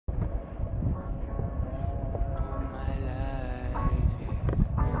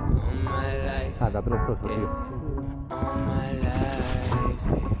Ah, da prestoso, tío.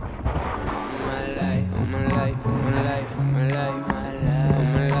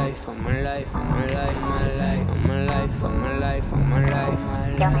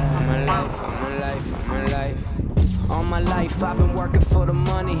 All my life I've been working for the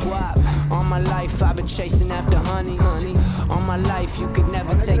money. All my life I've been chasing after honeys. All my life you could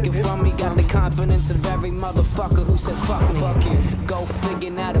never take it from me. Got the confidence of every motherfucker who said fuck me. Fuck you. Go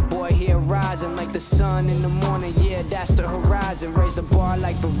figure now, the boy here rising like the sun in the morning. Yeah, that's the horizon. Raise the bar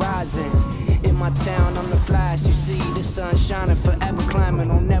like Verizon. In my town I'm the flash. You see the sun shining, forever climbing.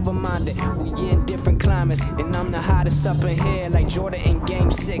 Oh, never mind it. We in different climates, and I'm the hottest up in here like Jordan in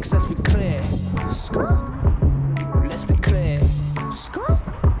Game 6. Let's be clear. Let's be clear.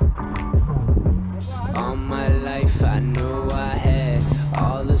 All my life I knew I had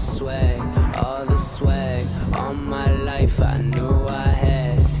all the swag, all the swag. All my life I knew I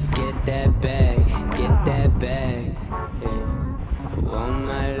had to get that bag, get that bag. Yeah. All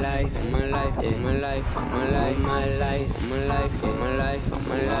my life, my life, my life, my life, my life, my life, my life,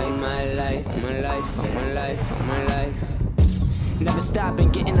 my life, my life, my life, my life, my life. Never stopping,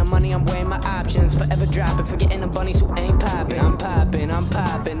 getting the money, I'm weighing my options. Forever dropping, forgetting the bunnies who ain't popping. I'm popping, I'm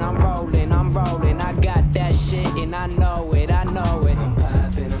popping, I'm rolling, I'm rolling. I got that shit and I know it, I know it. I'm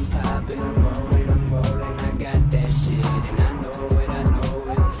popping, I'm popping, I'm rolling, I'm rolling. I got that shit and I know it, I know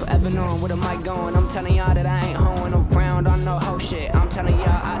it. Forever knowing where the mic going, I'm telling y'all that I ain't hoeing around on no hoe shit. I'm telling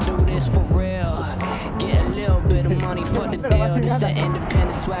y'all I do this for real. Get a little bit of money for the deal. This the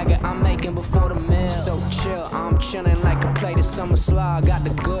independent swagger I'm making before the meal. So chill, I'm chilling like a plate of summer slog. Got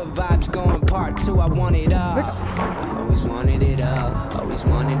the good vibes going, part 2, I want it all. I always wanted it all, always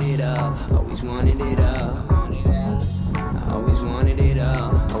wanted it all, always wanted it all. I always wanted it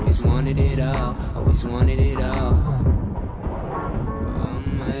all, always wanted it all, always wanted it all. All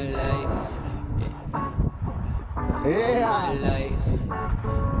my life, yeah. All my life,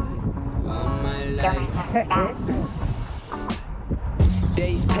 all my life.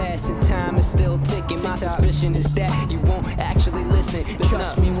 Days pass and time is still ticking. My suspicion is that you won't actually listen.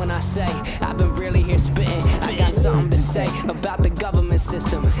 Trust me when I say I've been really here spitting. I got something to say about the government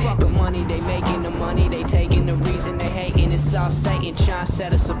system. Fuck the money they making, the money they taking. The reason they hating, it's all Satan trying to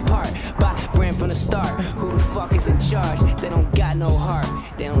set us apart. By brand from the start, who the fuck is in charge? They don't got no heart,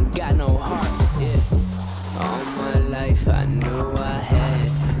 they don't got no heart, yeah. All my life I knew I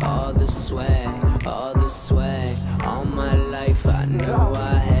had all the swag, all the swag. All my life I knew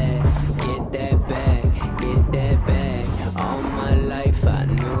I had to get that bag, get that bag. All my life I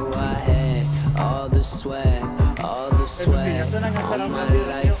knew I had all the swag, all the swag. All my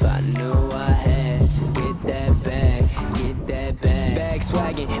life I knew I had to get that bag, get that bag. Bag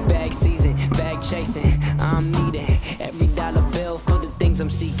swagging, bag season, bag chasing. I'm needing every dollar bill for the things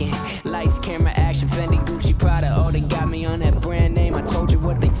I'm seeking. Lights, camera, action, Fendi, Gucci, Prada. Oh, they got me on that brand name. I told you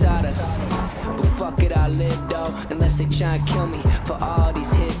what they taught us. But fuck it, I live though, unless they try and kill me for all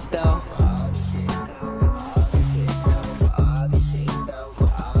these hits though.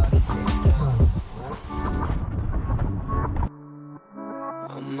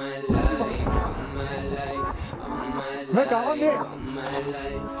 All my life, all my life, all my life, all my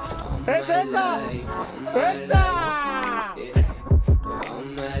life, all my life, all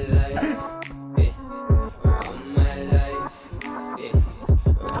my life.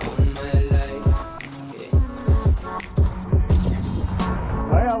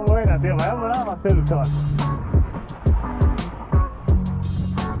 Vaya buena, tío, vaya buena Marcelo, chaval.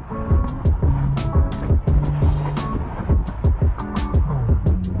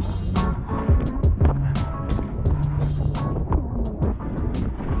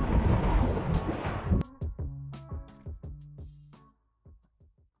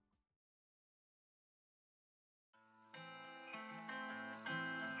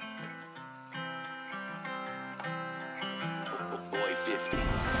 Boy 50.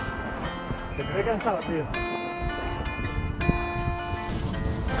 Se me ve cansado, tío.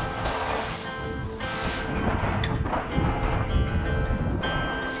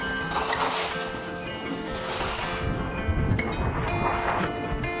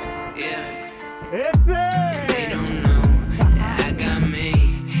 They don't know that I got me,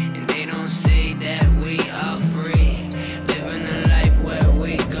 and they don't say that we are free. Living a life where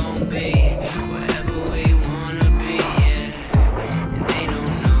we gon' be wherever we wanna be, yeah. And they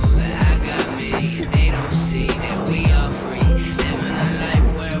don't know that I got me, and they don't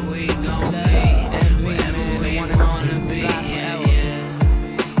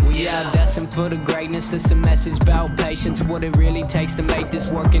for the greatness. It's a message about patience, what it really takes to make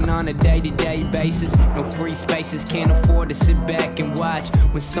this working on a day-to-day basis. No free spaces, can't afford to sit back and watch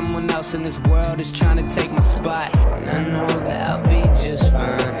when someone else in this world is trying to take my spot. And I know that I'll be just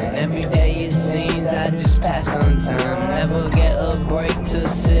fine, and every day it seems I just pass on time. Never get a break to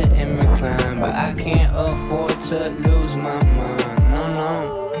sit and recline, but I can't afford to lose my mind, no,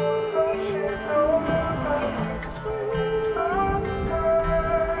 no.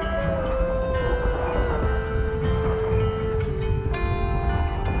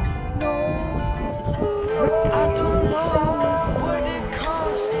 I don't know what it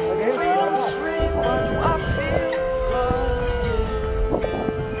costs. Freedom's free, why do I feel lost? Yeah.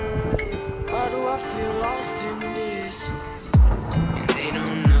 Why do I feel lost in this? And they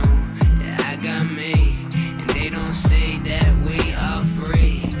don't know that I got me, and they don't say that we are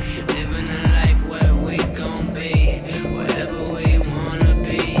free, living a life where we gon' be wherever we wanna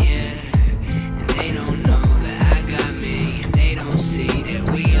be, yeah. And they don't know that I got me, and they don't see that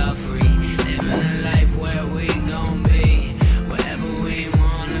we are free, living a life where we gon' be wherever we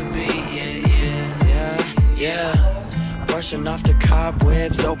wanna be, Yeah. Brushing off the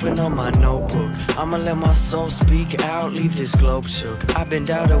cobwebs, open on my notebook. I'ma let my soul speak out, leave this globe shook. I've been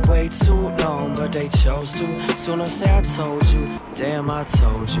doubted way too long, but they chose to. Sooner say I told you, damn I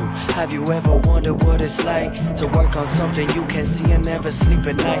told you. Have you ever wondered what it's like to work on something you can't see and never sleep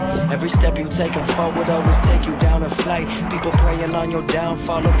at night? Every step you taking forward always take you down a flight. People praying on your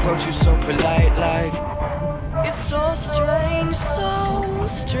downfall, approach you so polite like. It's so strange, so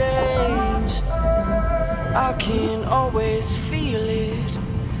strange. I can always feel it,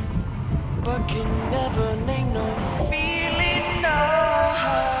 but can never name no feeling, no.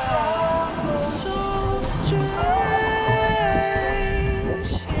 So strange.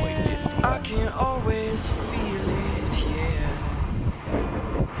 I can always feel it, yeah.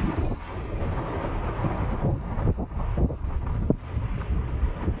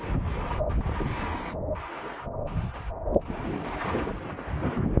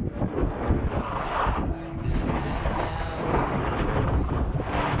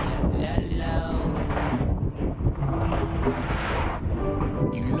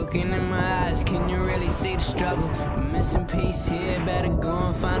 Looking in my eyes, can you really see the struggle? The missing piece here, better go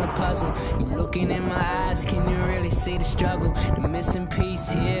and find a puzzle. You looking in my eyes, can you really see the struggle? The missing piece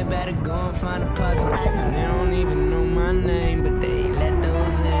here, better go and find a puzzle. And they don't even know my name, but they let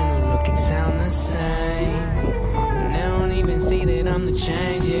those in who look and sound the same. And they don't even see that I'm the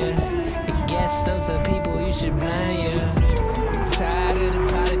change, yeah. I guess those are people you should blame, yeah. I'm tired of the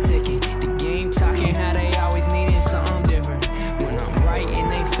politicking, the game talking how they always needed something different. When I'm right in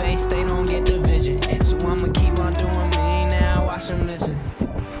their face, they don't get the vision. So I'ma keep on doing me now, watch them listen.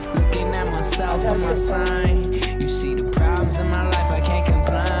 Looking at myself and my sign. You see the problems in my life, I can't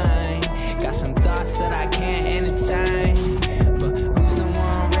complain. Got some thoughts that I can't entertain, but who's the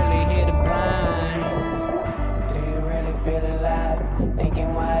one really here to blame? Do you really feel alive?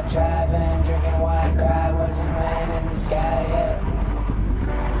 Thinking why I drive and drinking why I cry. Was a man in the sky, yeah.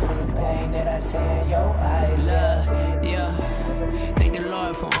 Through the pain that I see in your eyes, yeah. Thank the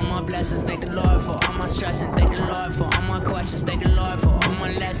Lord for all my blessings. Thank the Lord for all my stressing. Thank the Lord for all my questions. Thank the Lord for all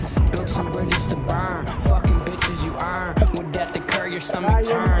my lessons. Built some bridges to burn. Fucking bitches you earn. When death occur, your stomach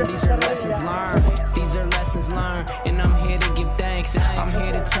turn. These are lessons learned. These are lessons learned. And I'm here to give thanks. I'm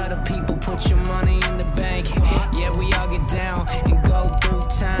here to tell the people, put your money in the bank. Yeah, we all get down and go through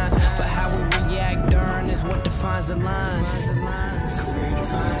times, but how we react during is what defines the lines. Career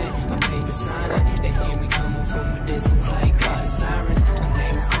defining, my paper signing. They hear me coming from a distance like caught sirens. My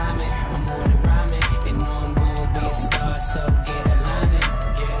name is climbing, I'm more than rhyming. They know I'm gonna be a star, so get aligning,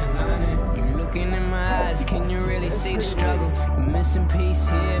 get aligning. You looking in my eyes, can you really see the struggle? The missing piece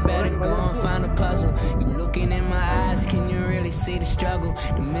here, better go and find a puzzle. You looking in my eyes, can you really see the struggle?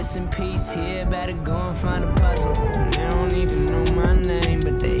 The missing piece here, better go and find a puzzle. And they don't even know my name,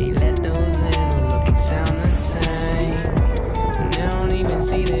 but they let those in who look and sound the same. And they don't even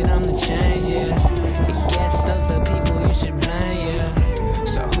see that I'm the change, yeah. I guess those are people you should blame, yeah.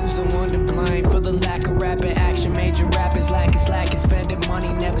 So who's the one to blame for the lack of rapid action? Major rappers lacking, spending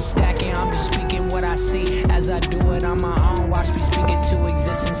money, never stacking. I'm just speaking what I see as I do it on my own. Watch me speak it to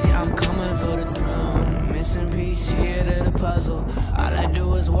existence, yeah, I'm coming for the throne. Missing piece here to the puzzle. All I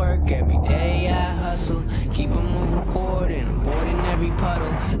do is work, every day I hustle. Keep on moving forward and avoiding every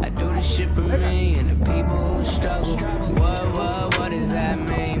puddle. I do this shit for me and the people who struggle. What does that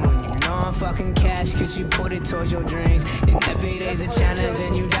mean? When you know I'm fucking cash, cause you put it towards your dreams. And every day's a challenge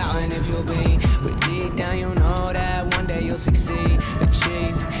and you doubting if you'll be. But deep down you know that one day you'll succeed.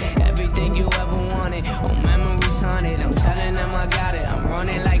 Achieve everything you ever wanted. Oh, memories haunted. I'm telling them I got it. I'm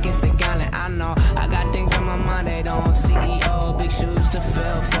running like it's the gauntlet. I know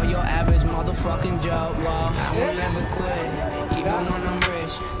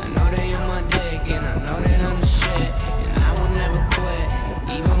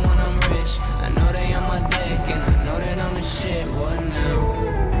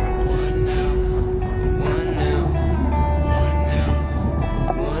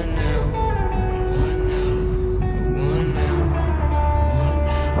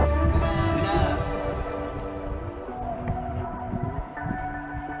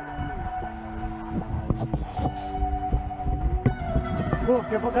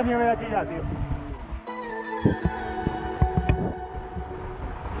qué poca nieve de aquí ya, tío.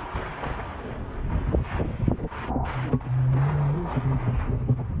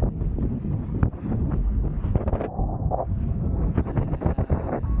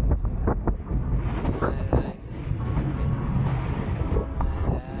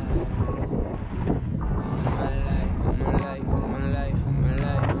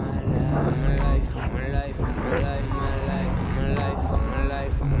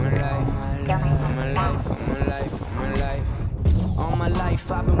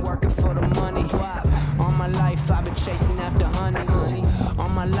 I've been working for the money. All my life I've been chasing after honeys. All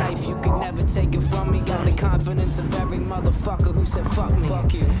my life you could never take it from me. Got the confidence of every motherfucker who said fuck me.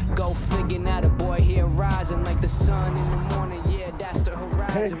 Fuck you. Go figure, now the boy here rising like the sun in the morning. Yeah, that's the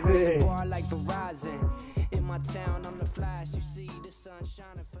horizon. Raise a bar like Verizon. In my town I'm the flash. You see the sun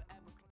shining forever.